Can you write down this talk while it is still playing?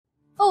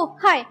Oh,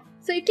 hi!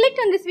 So you clicked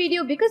on this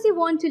video because you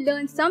want to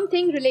learn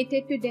something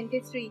related to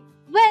dentistry.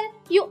 Well,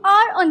 you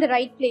are on the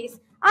right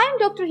place. I am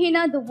Dr.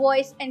 Hina, the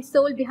voice and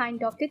soul behind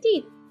Dr.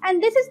 Teeth. And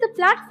this is the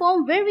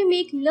platform where we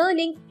make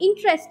learning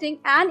interesting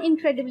and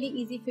incredibly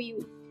easy for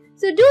you.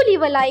 So do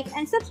leave a like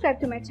and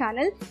subscribe to my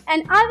channel,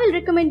 and I will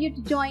recommend you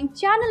to join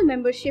channel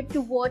membership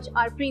to watch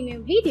our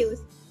premium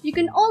videos. You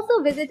can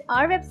also visit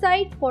our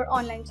website for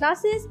online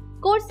classes,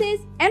 courses,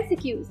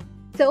 MCQs.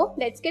 So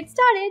let's get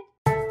started.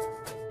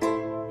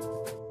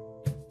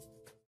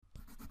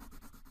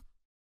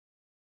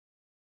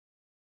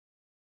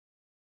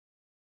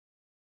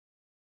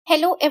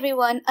 Hello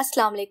everyone,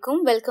 Assalamu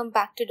alaikum. Welcome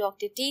back to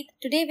Dr. Teeth.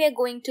 Today we are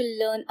going to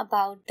learn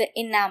about the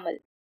enamel.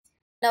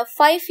 Now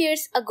 5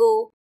 years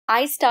ago,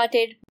 I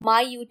started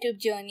my YouTube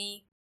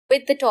journey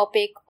with the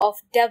topic of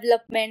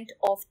development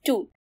of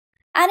tooth,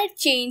 and it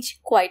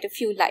changed quite a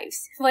few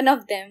lives. One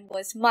of them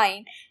was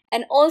mine,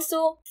 and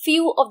also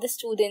few of the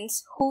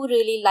students who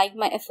really liked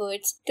my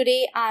efforts.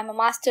 Today I am a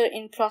master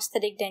in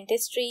prosthetic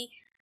dentistry,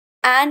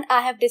 and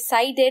I have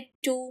decided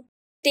to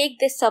take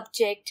this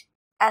subject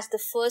as the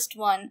first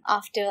one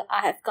after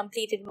I have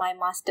completed my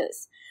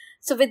masters.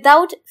 So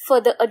without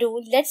further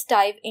ado, let's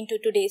dive into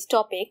today's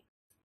topic.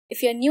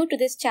 If you're new to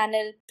this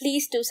channel,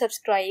 please do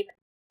subscribe,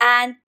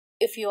 and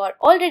if you are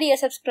already a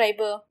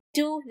subscriber,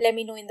 do let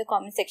me know in the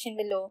comment section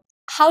below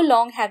how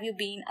long have you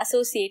been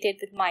associated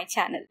with my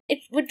channel. It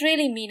would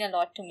really mean a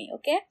lot to me,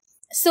 okay?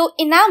 So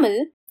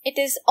enamel, it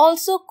is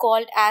also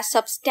called as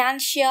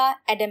substantia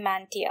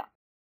adamantia.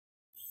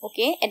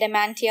 Okay,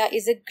 adamantia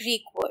is a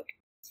Greek word.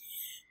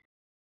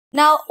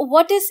 Now,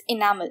 what is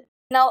enamel?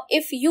 Now,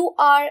 if you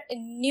are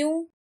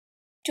new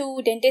to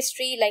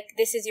dentistry, like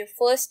this is your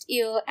first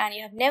year and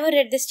you have never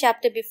read this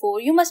chapter before,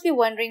 you must be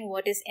wondering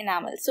what is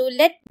enamel. So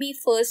let me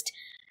first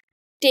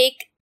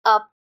take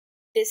up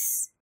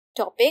this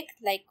topic,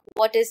 like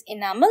what is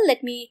enamel.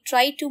 Let me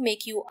try to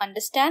make you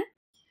understand.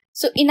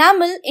 So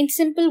enamel, in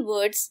simple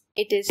words,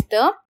 it is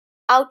the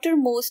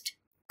outermost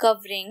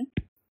covering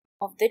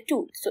of the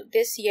tooth. So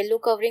this yellow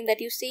covering that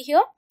you see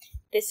here,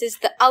 this is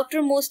the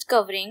outermost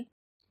covering,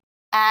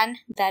 and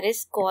that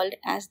is called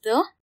as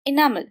the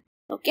enamel.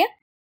 Okay,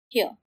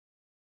 here.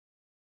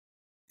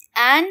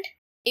 And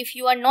if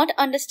you are not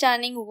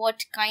understanding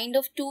what kind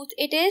of tooth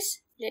it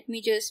is, let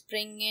me just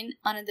bring in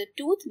another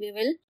tooth. We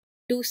will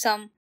do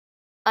some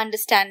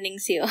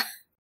understandings here.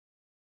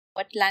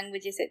 What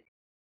language is it?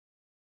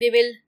 We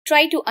will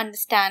try to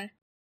understand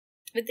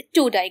with the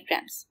two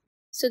diagrams.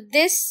 So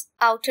this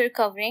outer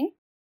covering,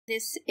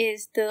 this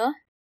is the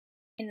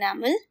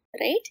enamel,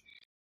 right?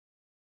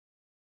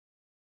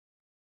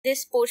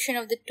 This portion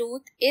of the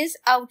tooth is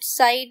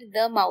outside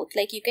the mouth,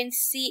 like you can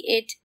see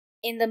it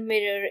in the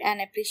mirror and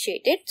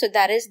appreciate it. So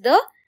that is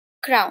the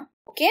crown.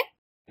 Okay,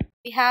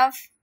 we have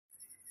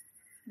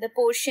the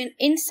portion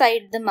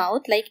inside the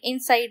mouth, like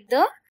inside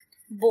the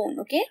bone.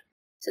 Okay,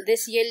 so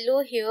this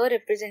yellow here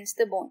represents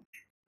the bone.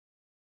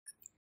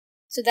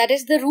 So that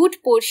is the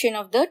root portion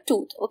of the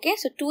tooth. Okay,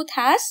 so tooth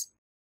has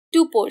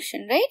two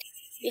portions, right?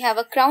 We have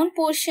a crown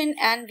portion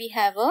and we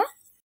have a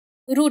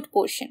root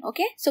portion.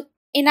 Okay, so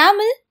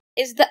enamel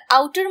is the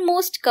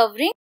outermost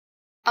covering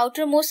of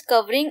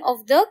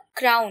the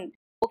crown.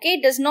 Okay,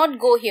 it does not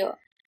go here.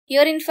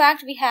 Here in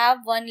fact we have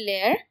one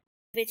layer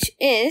which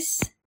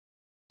is,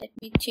 let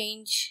me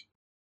change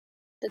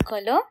the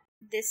color,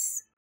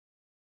 this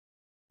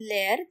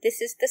layer,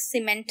 this is the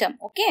cementum.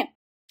 Okay,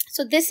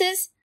 so this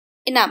is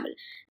enamel.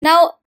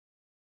 Now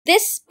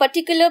this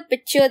particular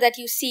picture that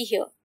you see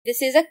here,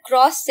 this is a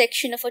cross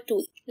section of a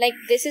tooth. Like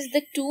this is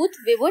the tooth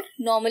we would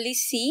normally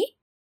see.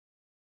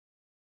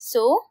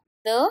 So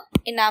the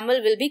enamel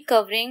will be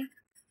covering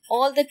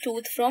all the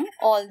tooth from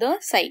all the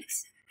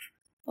sides.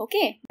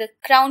 Okay, the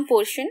crown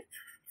portion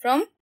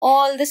from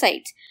all the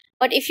sides.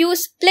 But if you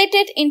split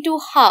it into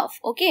half,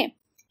 okay,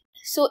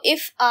 so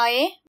if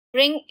I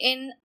bring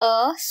in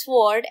a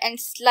sword and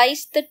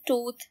slice the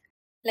tooth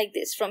like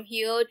this from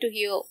here to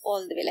here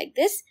all the way like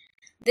this,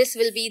 this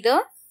will be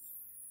the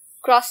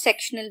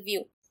cross-sectional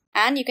view.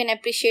 And you can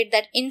appreciate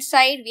that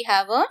inside we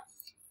have a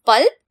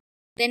pulp,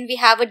 then we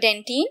have a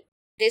dentine,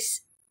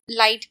 this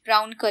light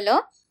brown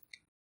color,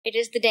 it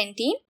is the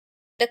dentine.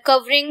 The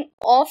covering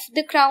of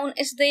the crown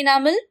is the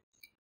enamel,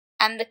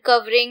 and the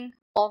covering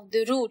of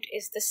the root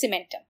is the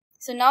cementum.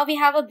 So now we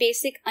have a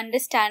basic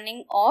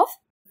understanding of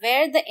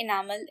where the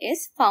enamel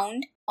is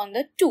found on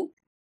the tooth.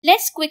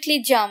 Let's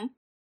quickly jump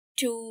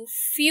to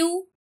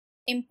few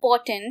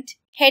important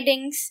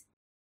headings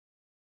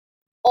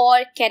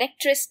or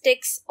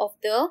characteristics of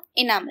the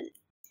enamel.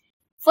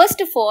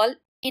 First of all,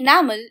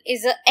 enamel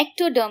is an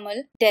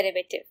ectodermal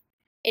derivative.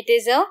 It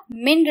is a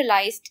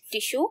mineralized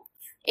tissue.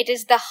 It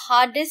is the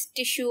hardest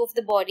tissue of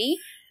the body,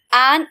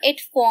 and it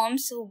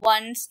forms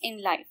once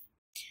in life.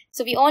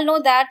 So we all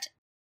know that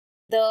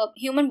the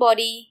human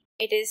body,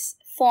 it is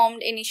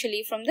formed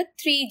initially from the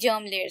three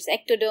germ layers,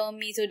 ectoderm,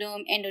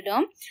 mesoderm,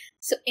 endoderm.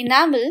 So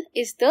enamel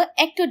is the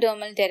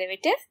ectodermal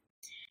derivative.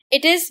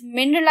 It is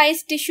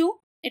mineralized tissue.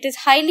 It is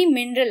highly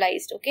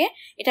mineralized. Okay,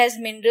 it has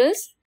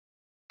minerals,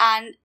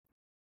 and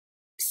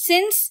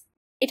since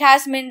it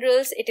has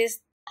minerals, it is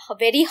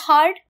very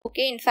hard,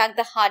 okay, in fact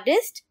the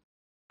hardest,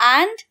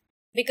 and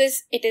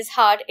because it is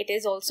hard, it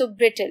is also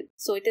brittle,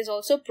 so it is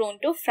also prone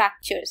to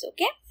fractures,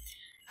 okay,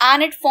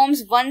 and it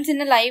forms once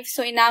in a life.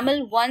 So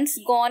enamel once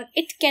gone,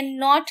 it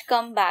cannot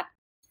come back.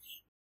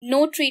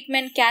 No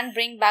treatment can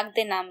bring back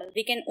the enamel.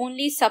 We can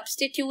only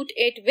substitute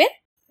it with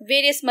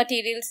various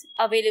materials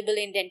available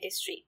in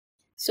dentistry.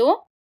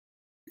 So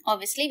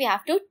obviously we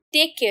have to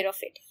take care of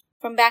it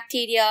from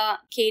bacteria,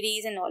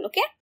 caries and all,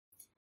 okay.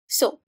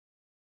 So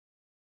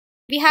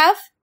we have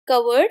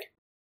covered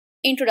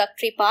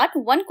introductory part.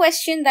 One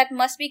question that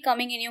must be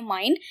coming in your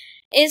mind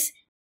is,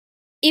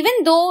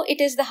 even though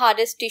it is the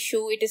hardest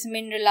tissue, it is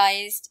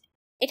mineralized,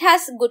 it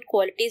has good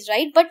qualities,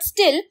 right? But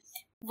still,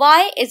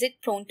 why is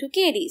it prone to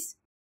caries?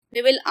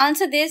 We will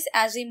answer this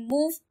as we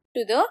move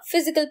to the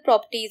physical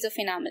properties of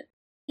enamel.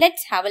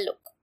 Let's have a look.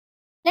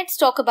 Let's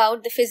talk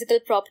about the physical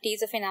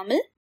properties of enamel.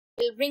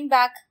 We'll bring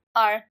back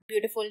our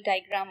beautiful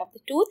diagram of the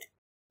tooth.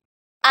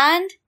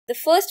 And the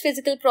first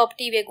physical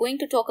property we are going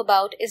to talk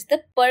about is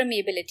the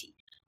permeability.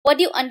 What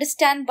do you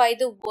understand by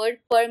the word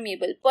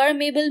permeable?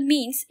 Permeable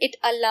means it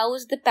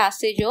allows the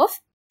passage of,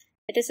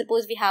 let us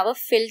suppose we have a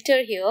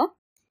filter here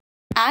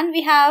and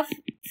we have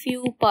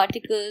few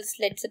particles.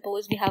 Let's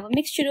suppose we have a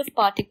mixture of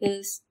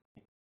particles,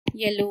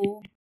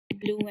 yellow,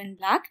 blue and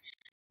black.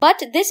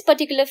 But this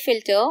particular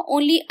filter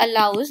only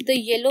allows the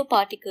yellow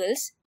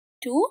particles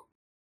to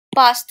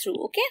pass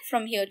through, okay,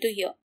 from here to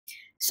here.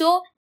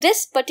 So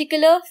this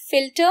particular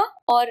filter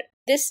or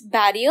this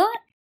barrier,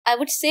 I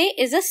would say,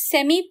 is a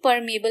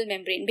semi-permeable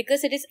membrane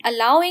because it is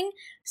allowing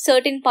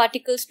certain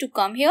particles to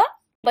come here,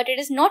 but it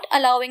is not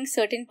allowing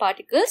certain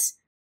particles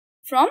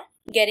from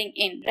getting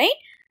in, right?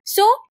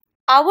 So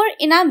our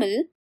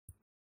enamel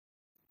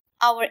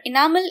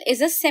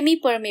is a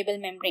semi-permeable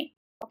membrane,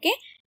 okay?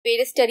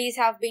 Various studies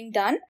have been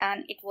done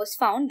and it was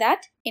found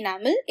that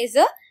enamel is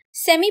a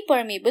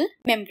semi-permeable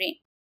membrane.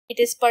 It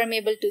is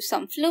permeable to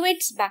some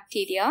fluids,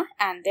 bacteria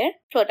and their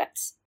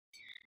products.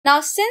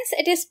 Now, since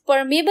it is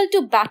permeable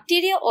to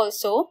bacteria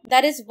also,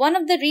 that is one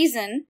of the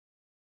reasons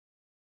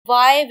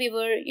why we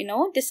were,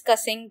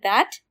 discussing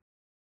that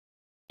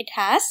it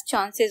has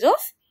chances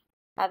of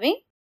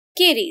having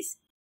caries,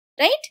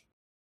 right?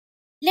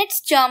 Let's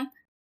jump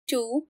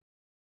to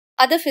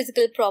other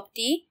physical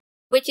property,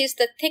 which is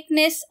the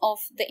thickness of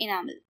the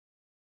enamel.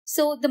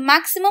 So the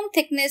maximum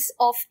thickness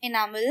of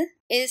enamel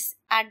is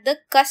at the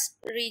cusp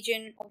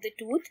region of the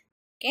tooth,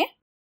 okay?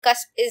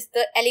 Cusp is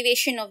the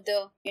elevation of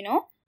the,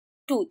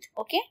 tooth,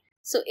 okay?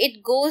 So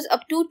it goes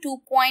up to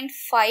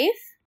 2.5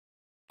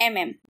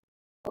 mm,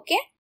 okay,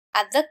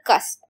 at the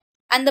cusp.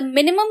 And the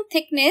minimum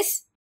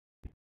thickness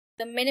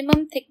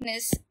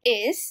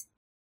is,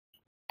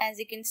 as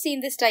you can see in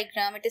this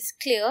diagram, it is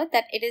clear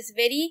that it is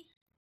very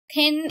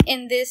thin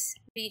in this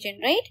region,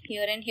 right?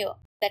 Here and here.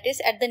 That is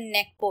at the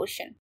neck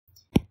portion.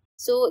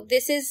 So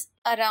this is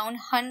around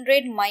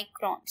 100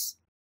 microns.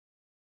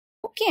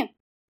 Okay.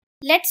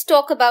 Let's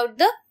talk about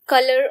the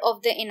color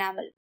of the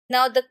enamel.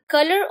 Now the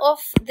color of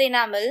the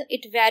enamel,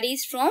 it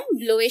varies from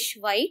bluish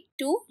white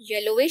to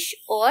yellowish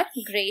or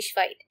grayish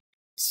white.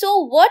 So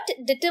what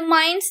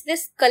determines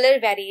this color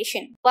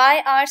variation?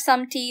 Why are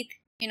some teeth,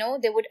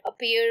 they would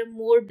appear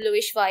more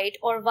bluish white,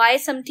 or why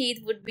some teeth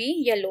would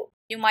be yellow?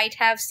 You might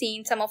have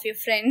seen some of your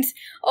friends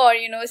or,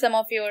 some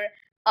of your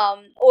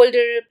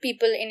older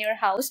people in your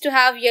house to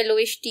have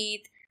yellowish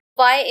teeth.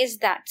 Why is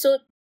that? So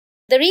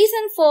the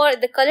reason for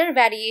the color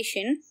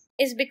variation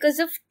is because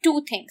of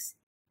two things.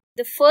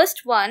 The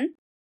first one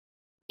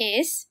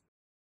is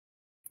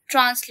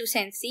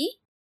translucency,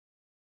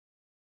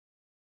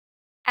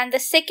 and the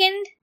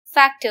second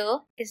factor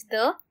is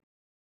the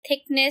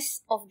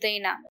thickness of the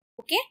enamel,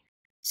 okay?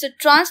 So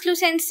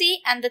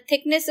translucency and the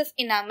thickness of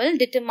enamel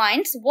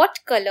determines what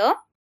color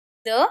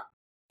the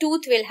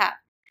tooth will have.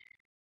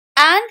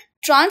 And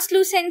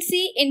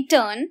translucency in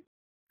turn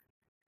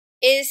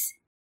is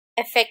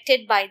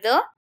affected by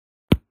the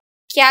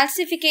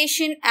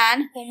calcification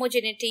and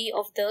homogeneity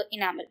of the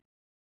enamel.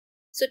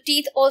 So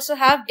teeth also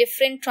have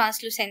different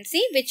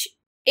translucency, which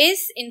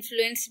is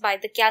influenced by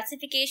the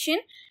calcification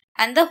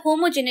and the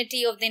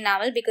homogeneity of the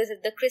enamel because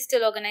of the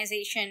crystal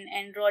organization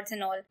and rods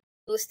and all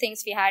those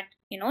things we had,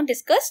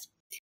 discussed.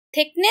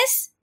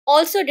 Thickness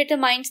also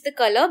determines the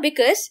color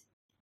because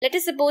let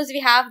us suppose we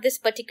have this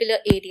particular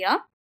area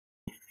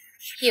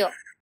here.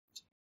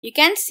 You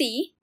can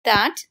see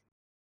that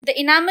the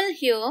enamel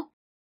here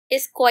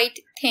is quite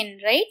thin,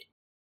 right?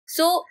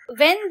 So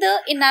when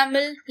the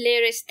enamel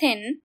layer is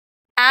thin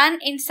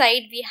and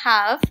inside we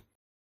have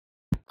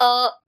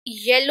a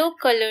yellow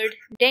colored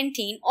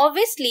dentine,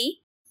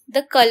 obviously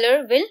the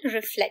color will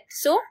reflect.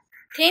 So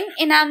thin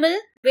enamel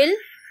will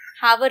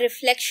have a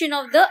reflection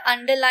of the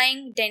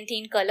underlying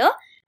dentine color,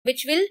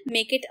 which will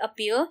make it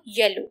appear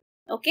yellow,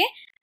 okay?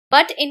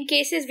 But in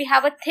cases we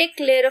have a thick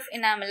layer of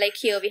enamel, like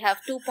here we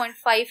have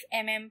 2.5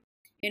 mm,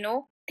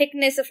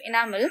 thickness of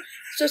enamel,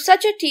 so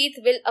such a teeth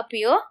will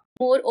appear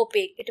more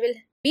opaque. It will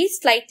be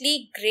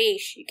slightly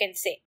grayish, you can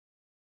say.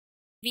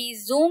 We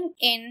zoom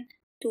in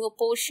to a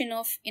portion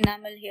of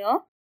enamel here.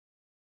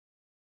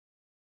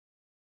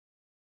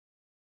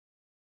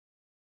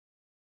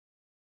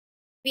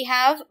 we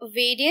have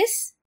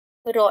various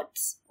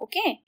rods.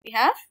 Okay, we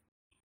have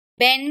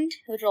bend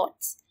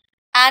rods,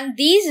 and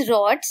these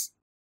rods,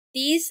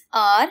 these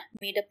are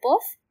made up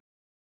of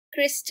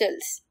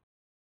crystals.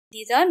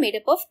 These are made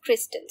up of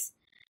crystals,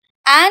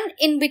 and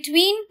in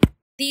between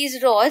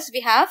these rods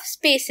we have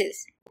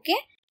spaces. Okay,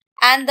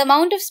 and the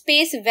amount of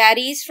space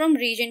varies from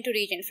region to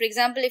region. For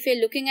example, if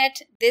you're looking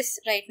at this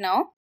right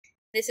now,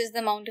 this is the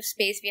amount of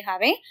space we're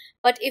having,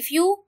 but if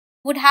you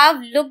would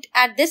have looked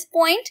at this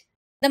point,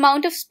 the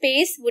amount of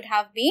space would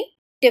have been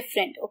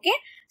different. Okay,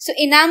 so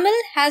enamel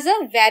has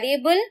a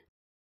variable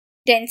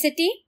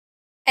density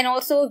and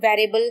also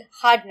variable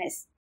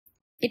hardness.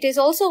 It is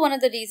also one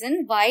of the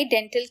reasons why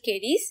dental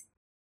caries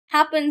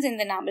happens in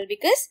the enamel,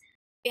 because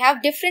we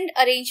have different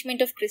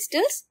arrangement of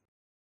crystals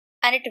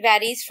and it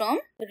varies from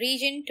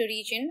region to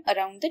region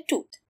around the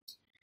tooth.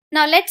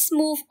 Now let's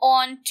move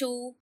on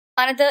to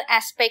another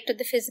aspect of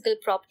the physical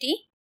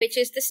property, which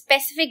is the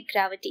specific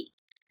gravity.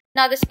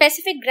 Now the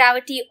specific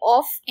gravity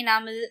of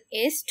enamel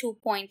is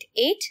 2.8.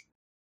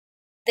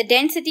 The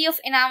density of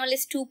enamel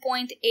is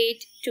 2.8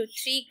 to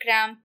 3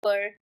 gram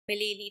per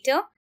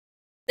milliliter.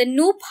 The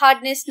Knoop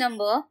hardness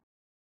number,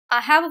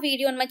 I have a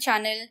video on my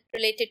channel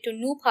related to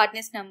Knoop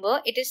hardness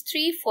number. It is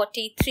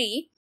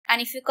 343,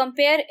 and if you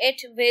compare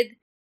it with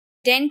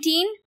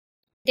dentine,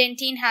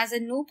 dentine has a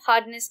Knoop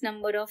hardness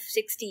number of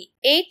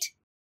 68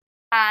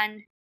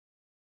 and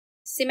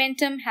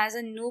cementum has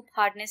a Knoop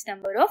hardness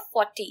number of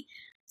 40.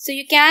 So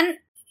you can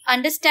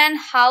understand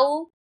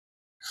how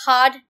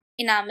hard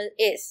enamel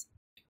is.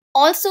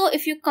 Also,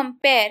 if you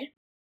compare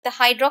the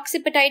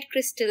hydroxyapatite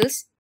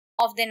crystals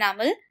of the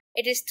enamel,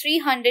 it is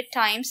 300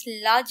 times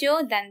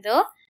larger than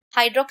the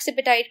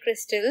hydroxyapatite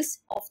crystals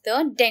of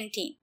the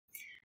dentine.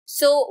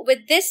 So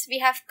with this, we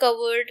have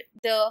covered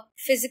the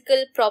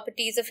physical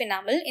properties of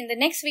enamel. In the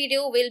next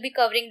video, we'll be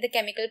covering the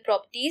chemical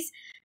properties.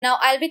 Now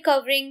I'll be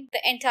covering the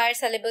entire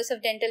syllabus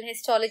of dental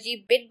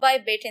histology bit by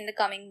bit in the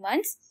coming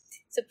months.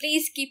 So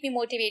please keep me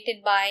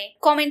motivated by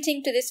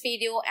commenting to this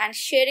video and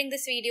sharing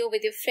this video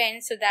with your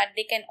friends so that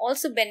they can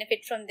also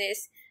benefit from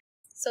this.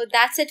 So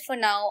that's it for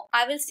now.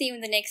 I will see you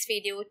in the next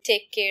video.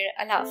 Take care.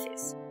 Allah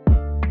Hafiz.